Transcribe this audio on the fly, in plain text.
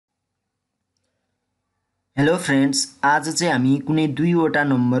Hello friends, आज चाहिँ हामी कुनै दुईवटा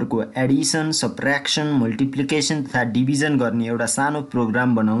नम्बरको एडिसन, सब्ट्र्याक्सन, मल्टिप्लिकेसन तथा डिभिजन गर्ने एउटा सानो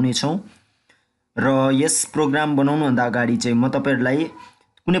प्रोग्राम बनाउने छौँ। र यस प्रोग्राम बनाउनुभन्दा अगाडि चाहिँ म तपाईहरुलाई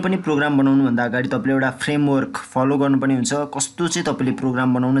कुनै पनि प्रोग्राम बनाउनुभन्दा अगाडि तपाईले एउटा फ्रेमवर्क फलो गर्नुपर्ने हुन्छ। कस्तो चाहिँ तपाईले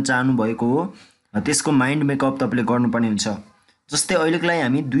प्रोग्राम बनाउन चाहनु भएको हो त्यसको माइन्ड मेकअप तपाईले गर्नुपर्ने हुन्छ। जस्तै अहिलेको लागि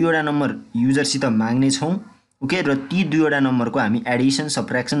हामी दुईवटा नम्बर युजरसित माग्ने छौँ। ओके, र ती दुईवटा नम्बरको हामी एडिसन,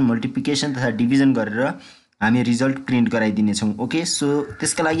 सब्ट्र्याक्सन, मल्टिप्लिकेसन तथा डिभिजन गरेर हामी रिजल्ट प्रिन्ट गराइदिने छौँ। ओके, सो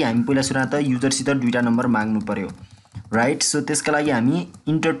त्यसका लागि हामी पहिला सुरुमा त युजरसित दुईटा नम्बर माग्नु पर्यो, राइट। सो त्यसका लागि हामी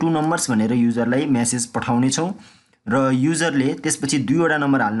इन्टर टु नम्बर्स भनेर युजरलाई मेसेज पठाउने छौँ र युजरले त्यसपछि दुईवटा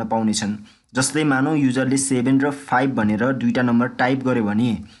नम्बर हाल्न पाउनेछन्। जस्तै मानौ युजरले 7 र 5 भनेर दुईटा नम्बर टाइप गर्यो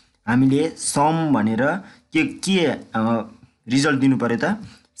भने हामीले सम भनेर के रिजल्ट दिनु पर्यो त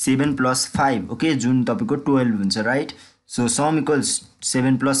 7 + 5, ओके, जुन तपाईको 12 हुन्छ, राइट। सो सम इक्वल्स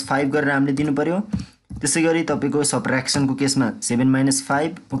 7 + 5 गरेर हामीले दिनु पर्यो। त्यसैगरी तपाईको सब्ट्र्याक्सनको केसमा 7 -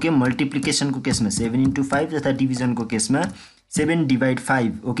 5, ओके, मल्टिप्लिकेसनको केसमा 7 × 5 तथा डिभिजनको केसमा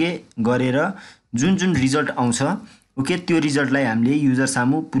 7/5, ओके, गरेर जुन रिजल्ट आउँछ, ओके, त्यो रिजल्टलाई हामीले युजर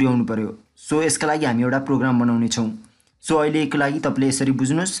सामु पुर्याउनु पर्यो। सो यसका लागि हामी एउटा प्रोग्राम बनाउने छौँ। सो अहिलेको लागि तपाईले यसरी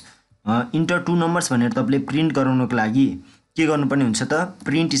बुझ्नुस्, इन्टर टु नम्बर्स भनेर तपाईले प्रिन्ट गराउनको लागि के गर्नुपर्ने हुन्छ त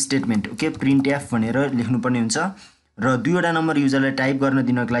print statement, okay, print F भनेर लेख्नुपर्ने हुन्छ। र दुईवटा नम्बर युजरलाई टाइप गर्न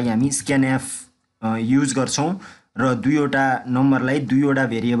दिनको लागि हामी स्क्यान एफ युज गर्छौँ र दुईवटा नम्बरलाई दुईवटा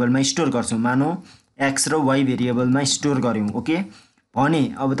भेरिएबलमा स्टोर गर्छौँ। मानौ एक्स र वाई भेरिएबलमा स्टोर गर्यौँ, ओके, भने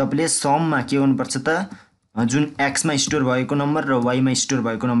अब तपाईले सममा के गर्नुपर्छ त जुन एक्समा स्टोर भएको नम्बर र वाईमा स्टोर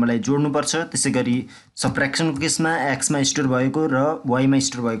भएको नम्बरलाई जोड्नुपर्छ। त्यसैगरी सब्ट्र्याक्सनको केसमा एक्समा स्टोर भएको र वाईमा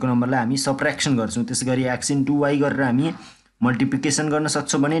स्टोर भएको नम्बरलाई हामी सब्ट्र्याक्सन गर्छौँ। त्यसैगरी एक्स × वाई गरेर हामी मल्टिप्लिकेसन गर्न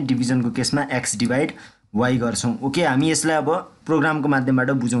सक्छौँ भने डिभिजनको केसमा x/y गर्छौँ। ओके, हामी यसलाई अब प्रोग्रामको माध्यमबाट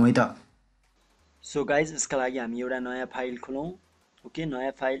बुझौँ है त। सो गाइज, यसका लागि हामी एउटा नयाँ फाइल खोलौँ। ओके,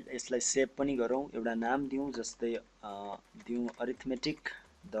 नयाँ फाइल, यसलाई सेभ पनि गरौँ, एउटा नाम दिउँ, जस्तै दिउँ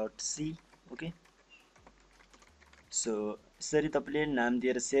arithmetic.c, ओके। सो यसरी तपाईले नाम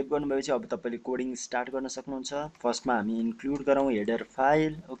दिएर सेभ गर्नुभएपछि अब तपाईले कोडिङ स्टार्ट गर्न सक्नुहुन्छ। फर्स्टमा हामी इन्क्लुड गरौँ हेडर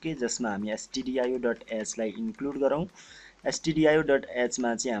फाइल, ओके, जसमा हामी stdio.h लाई इन्क्लुड गरौँ। stdio.h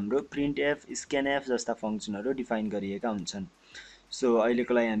मा चाहिँ हाम्रो प्रिन्टएफ, स्क्यानएफ जस्ता फङ्सनहरू डिफाइन गरिएका हुन्छन्। सो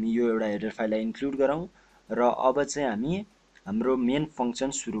अहिलेको लागि हामी यो एउटा हेडर फाइललाई इन्क्लुड गरौँ र अब चाहिँ हामी हाम्रो मेन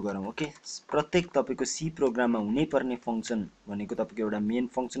फङ्सन सुरु गरौँ। ओके, प्रत्येक तपाईको सी प्रोग्राममा हुनै पर्ने फङ्सन भनेको तपाईको एउटा मेन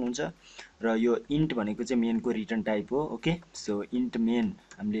फङ्सन हुन्छ र यो इन्ट भनेको चाहिँ मेनको रिटर्न टाइप हो। ओके, सो इन्ट मेन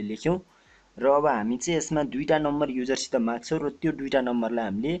हामीले लेख्यौँ र अब हामी चाहिँ यसमा दुईटा नम्बर युजरसित माग्छौँ र त्यो दुईटा नम्बरलाई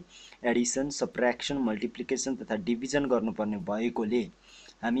हामीले एडिसन, सब्ट्र्याक्सन, मल्टिप्लिकेसन तथा डिभिजन गर्नुपर्ने भएकोले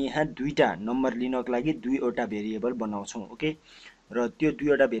हामी यहाँ दुईटा नम्बर लिनको लागि दुईवटा भेरिएबल बनाउँछौँ। ओके, र त्यो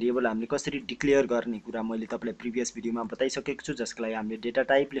दुईवटा भेरिएबल हामीले कसरी डिक्लेयर गर्ने कुरा मैले तपाईलाई प्रिभियस भिडियोमा बताइसकेको छु, जसको लागि हामीले डेटा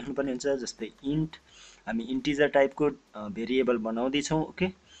टाइप लेख्नुपर्ने हुन्छ। जस्तै इन्ट, हामी इन्टिजर टाइपको भेरिएबल बनाउँदै छौँ। ओके,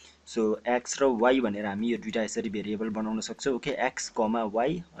 सो एक्स र वाई भनेर हामी यो दुईटा यसरी भेरिएबल बनाउन सक्छौँ। ओके, एक्स,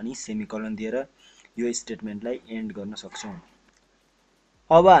 वाई अनि सेमिकोलन दिएर यो स्टेटमेन्टलाई एन्ड गर्न सक्छौँ।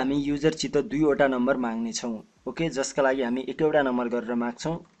 अब हामी युजरसित दुईवटा नम्बर माग्ने छौँ। ओके, जसका लागि हामी एकैवटा नम्बर गरेर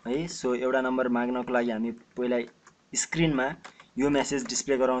माग्छौँ है। सो एउटा नम्बर माग्नको लागि हामी पहिला स्क्रिनमा यो मेसेज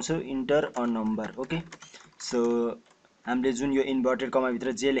डिस्प्ले गराउँछौँ, enter a number. Okay, so हामीले जुन यो इन्भर्टेड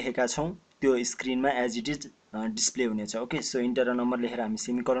कमाभित्र जे लेखेका छौँ त्यो स्क्रिनमा एज इट इज डिस्प्ले हुनेछ। Okay, so enter a number लेखेर हामी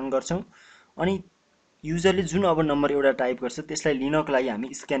सेमिकोलन गर्छौँ अनि युजरले जुन अब नम्बर एउटा टाइप गर्छ त्यसलाई लिनको लागि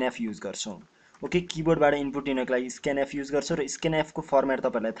हामी स्क्यानएफ युज गर्छौँ। ओके, किबोर्डबाट इनपुट लिनको लागि स्क्यानएफ युज गर्छौँ र स्क्यानएफको फर्मेट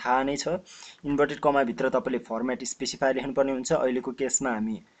तपाईँलाई थाहा नै छ। इन्भर्टेड कमाभित्र तपाईँले फर्मेट स्पेसिफायर लेख्नुपर्ने हुन्छ। अहिलेको केसमा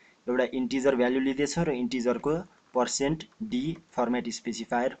हामी एउटा इन्टिजर भ्यालु लिँदैछौँ र इन्टिजरको %d फर्मेट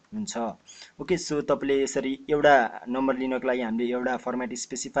स्पेसिफायर हुन्छ। ओके, सो तपाईँले यसरी एउटा नम्बर लिनको लागि हामीले एउटा फर्मेट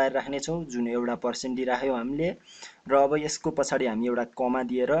स्पेसिफायर राख्नेछौँ जुन एउटा %d राख्यौँ हामीले र अब यसको पछाडि हामी एउटा कमा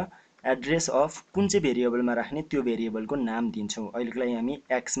दिएर एड्रेस अफ कुन चाहिँ भेरिएबलमा राख्ने त्यो भेरिएबलको नाम दिन्छौँ। अहिलेको लागि हामी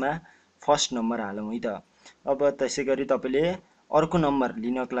एक्समा फर्स्ट नम्बर हालौँ है त। अब त्यसै गरी तपाईँले अर्को नम्बर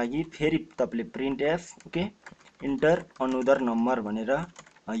लिनको लागि फेरि तपाईँले print F, okay, enter another number भनेर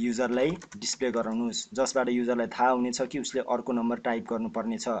युजरलाई डिस्प्ले गराउनुहोस्, जसबाट युजरलाई थाहा हुनेछ कि उसले अर्को नम्बर टाइप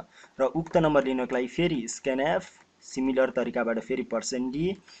गर्नुपर्ने छ। र उक्त नम्बर लिनको लागि फेरि स्क्यानएफ, सिमिलर तरिकाबाट फेरि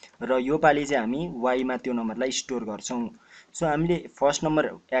 %d र यो पालि चाहिँ हामी वाईमा त्यो नम्बरलाई स्टोर गर्छौँ। सो हामीले फर्स्ट नम्बर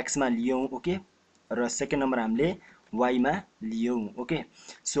एक्समा लियौँ, ओके, र सेकेन्ड नम्बर हामीले वाईमा लियौँ। ओके,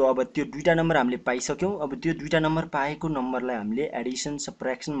 सो अब त्यो दुईटा नम्बर हामीले पाइसक्यौँ। अब त्यो दुईटा नम्बर पाएको नम्बरलाई हामीले एडिसन,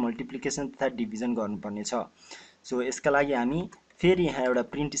 सब्ट्र्याक्सन, मल्टिप्लिकेसन तथा डिभिजन गर्नुपर्ने छ। सो यसका लागि हामी फेरि यहाँ एउटा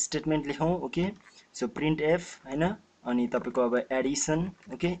प्रिन्ट स्टेटमेन्ट लेखौँ। ओके, सो प्रिन्ट एफ होइन, अनि तपाईँको अब एडिसन,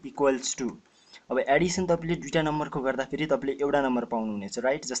 ओके, इक्वल्स टु अब एडिसन तपाईले दुईटा नम्बरको गर्दा फेरि तपाईले एउटा नम्बर पाउनु हुनेछ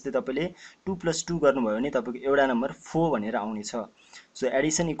राइट। जस्तै तपाईले 2 + 2 गर्नुभयो भने तपाईको एउटा नम्बर 4 भनेर आउनेछ। सो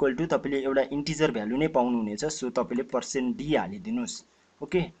एडिसन इक्वल टु तपाईले एउटा इन्टिजर भ्यालु नै पाउनु हुनेछ। सो तपाईले %d हालिदिनुस्।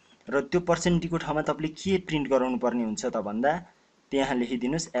 ओके, र त्यो %d को ठाउँमा तपाईले के प्रिन्ट गराउनु पर्ने हुन्छ त भन्दा त्यहाँ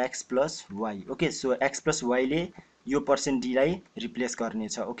लेखिदिनुस् x + y। Okay, so x + y ले यो %d लाई रिप्लेस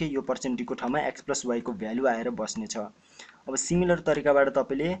गर्नेछ। ओके, यो %d को ठाउँमा x + y को भ्यालु आएर बस्नेछ। अब सिमिलर तरिकाबाट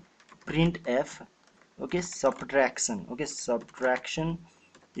तपाईले print f okay सबट्र्याक्सन okay सबट्र्याक्सन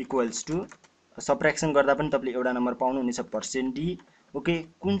equals to सबट्र्याक्सन गर्दा पनि तपाईले एउटा नम्बर पाउनु हुनेछ %d। ओके,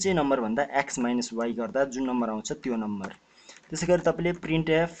 कुन चाहिँ नम्बर भन्दा x - y गर्दा जुन नम्बर आउँछ त्यो नम्बर। त्यसैगरी तपाईले print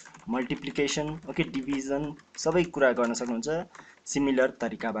f multiplication okay division सबै कुरा गर्न सक्नुहुन्छ सिमिलर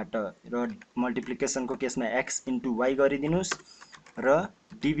तरिकाबाट। र मल्टिप्लिकेसनको केसमा x * y गरिदिनुस् र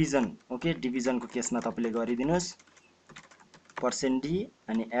डिभिजन ओके डिभिजनको केसमा तपाईले गरिदिनुस् %d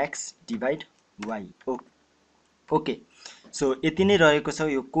अनि x / y। ओके, सो यति नै रहेको छ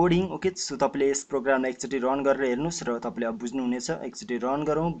यो कोडिङ। ओके, सो तपाईले यस प्रोग्रामलाई एकचोटि रन गरेर हेर्नुस् र तपाईले अब बुझ्नुहुनेछ। एकचोटि रन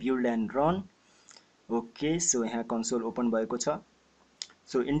गरौँ, build and run. Okay, so यहाँ कन्सोल ओपन भएको छ।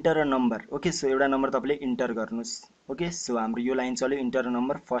 So enter a number. Okay, so एउटा नम्बर तपाईले इन्टर गर्नुस्। ओके, सो हाम्रो यो लाइन चल्यो enter a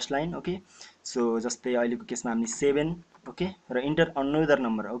number first line. Okay, so जस्तै अहिलेको केसमा हामी 7 ओके र enter another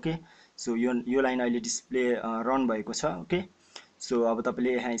number. Okay, so यो लाइन अहिले डिस्प्ले रन भएको छ। ओके, सो अब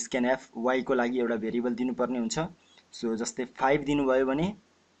तपाईले यहाँ स्क्यानएफ y को लागि एउटा भेरिएबल दिनुपर्ने हुन्छ। सो जस्तै 5 दिनुभयो भने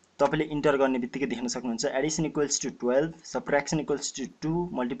तपाईले इन्टर गर्ने बित्तिकै देख्न सक्नुहुन्छ Edison equals to 12, सबट्र्याक्सन equals to 2,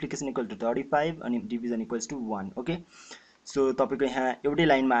 multiplication equal to 35 अनि division equals to 1। Okay, so तपाईको यहाँ एउटै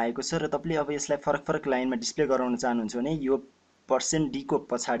लाइनमा आएको छ र तपाईले अब यसलाई फरक लाइनमा डिस्प्ले गराउन चाहनुहुन्छ भने यो %d को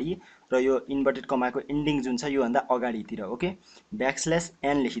पछाडी र यो इन्भर्टेड कमाको एन्डिङ जुन छ यो भन्दा अगाडितिर ओके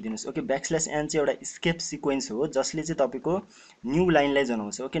 \n लेखिदिनुस्। ओके, \n चाहिँ एउटा स्केप सिक्वेन्स हो जसले चाहिँ तपाईको न्यू लाइनलाई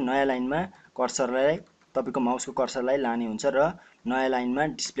जनाउँछ। ओके, नयाँ लाइनमा कर्सरलाई तपाईको माउसको कर्सरलाई लाने हुन्छ र नयाँ लाइनमा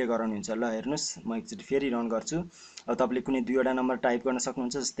डिस्प्ले गराउने हुन्छ। ल हेर्नुस्, म एकचोटि फेरि रन गर्छु। अब तपाईले कुनै दुईवटा नम्बर टाइप गर्न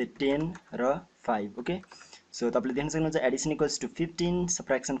सक्नुहुन्छ जस्तै 10 र 5। ओके, सो तपाईले देख्न सक्नुहुन्छ एडिसन इक्वल्स टु 15,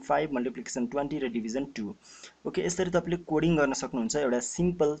 सबट्र्याक्सन 5, मल्टिप्लिकेसन 20 र डिभिजन 2। ओके, यसरी तपाईले कोडिङ गर्न सक्नुहुन्छ एउटा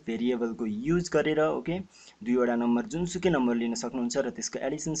सिम्पल भेरिएबलको युज गरेर। ओके, दुईवटा नम्बर जुनसुकै नम्बर लिन सक्नुहुन्छ र त्यसको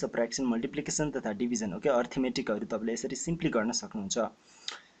एडिसन, सबट्र्याक्सन, मल्टिप्लिकेसन तथा डिभिजन ओके अर्थमेटिकहरु तपाईले यसरी सिम्पली गर्न सक्नुहुन्छ।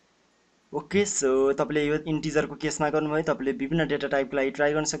 ओके, सो तपाईले यो इन्टिजरको केसमा गर्नुभयो तपाईले विभिन्न डेटा टाइपको लागि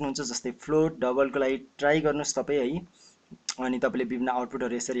ट्राई गर्न सक्नुहुन्छ जस्तै फ्लोट, डबलको लागि ट्राई गर्नुस् तपाई है, अनि तपाईले विभिन्न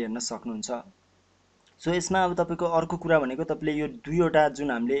आउटपुटहरु यसरी हेर्न सक्नुहुन्छ। सो यसमा अब तपाईको अर्को कुरा भनेको तपाईले यो दुईवटा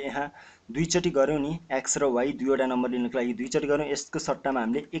जुन हामीले यहाँ दुईचोटी गर्यौं नि x र y दुईवटा नम्बर लिनको लागि दुईचोटी गर्यौं, यसको सट्टामा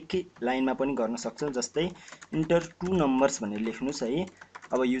हामीले एकै लाइनमा पनि गर्न सक्छौं। जस्तै इन्टर 2 नम्बर्स भनेर लेख्नुस् है।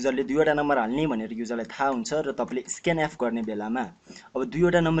 अब युजरले दुईवटा नम्बर हाल्ने भनेर युजरलाई थाहा हुन्छ र तपाईले स्क्यानएफ गर्ने बेलामा अब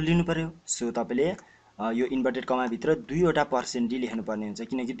दुईवटा नम्बर लिनु पर्यो। सो तपाईले यो इन्भर्टेड कमा भित्र दुईवटा %d लेख्नु पर्ने हुन्छ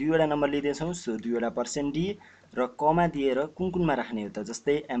किनकि दुईवटा नम्बर लिदैछौं। सो दुईवटा %d र कमा दिएर कुनमा राख्ने हो त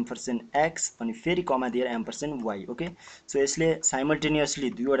जस्तै $x अनि फेरि कमा दिएर $y। ओके, सो यसले साइमल्टेनियसली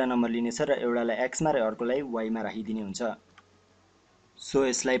दुईवटा नम्बर लिनेछ र एउटालाई x मा र अर्कोलाई y मा राखिदिने हुन्छ। सो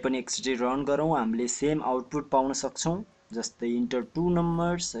यसलाई पनि एकचोटि रन गरौँ, हामीले सेम आउटपुट पाउन सक्छौं जस्तै इन्टर 2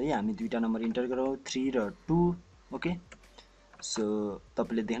 नम्बर्स है। हामी दुईटा नम्बर इन्टर गरौँ 3 र 2। ओके, सो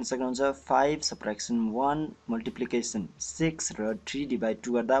तपाईले देख्न सक्नुहुन्छ 5 सबट्र्याक्सन 1 मल्टिप्लिकेसन 6 र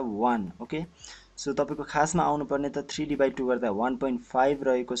 3/2 गर्दा 1। ओके, सो तपाईको खासमा आउनु पर्ने त 3/2 गर्दा 1.5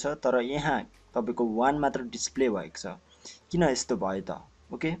 रहेको छ, तर यहाँ तपाईको 1 मात्र डिस्प्ले भएको छ। किन यस्तो भयो त?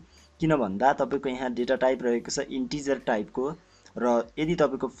 ओके, किन भन्दा तपाईको यहाँ डेटा टाइप रहेको छ इन्टिजर टाइपको र यदि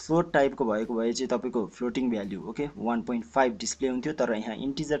तपाईको फ्लोट टाइपको भएको भए चाहिँ तपाईको फ्लोटिङ भ्यालु ओके 1.5 डिस्प्ले हुन्थ्यो, तर यहाँ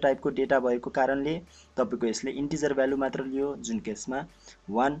इन्टिजर टाइपको डेटा भएको कारणले तपाईको यसले इन्टिजर भ्यालु मात्र लियो जुन केसमा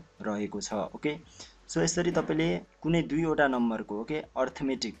 1 रहेको छ। ओके, सो यसरी तपाईले कुनै दुईवटा नम्बरको ओके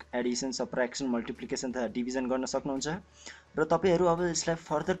अर्थमेटिक एडिसन, सबट्र्याक्सन, मल्टिप्लिकेसन तथा डिभिजन गर्न सक्नुहुन्छ र तपाईहरु अब यसलाई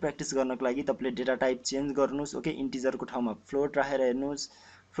फर्दर प्र्याक्टिस गर्नको लागि तपाईले डेटा टाइप चेन्ज गर्नुस्। ओके, इन्टिजरको ठाउँमा फ्लोट राखेर हेर्नुस्।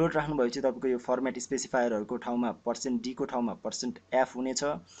 फ्लोट राख्नु भएपछि तपाईको यो फर्मेट स्पेसिफायरहरुको ठाउँमा %d को ठाउँमा %f हुनेछ।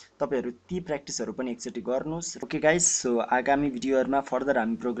 तपाईहरु ती प्र्याक्टिसहरु पनि एकचोटि गर्नुस्। ओके गाइस, सो आगामी भिडियोहरुमा फर्दर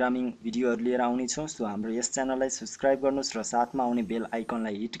हामी प्रोग्रामिङ भिडियोहरु लिएर आउने छौं। सो हाम्रो यस च्यानललाई सब्स्क्राइब गर्नुस् र साथमा आउने बेल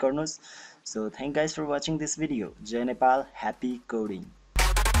आइकनलाई हिट गर्नुस्। So thank you guys for watching this video. Jai Nepal, happy coding.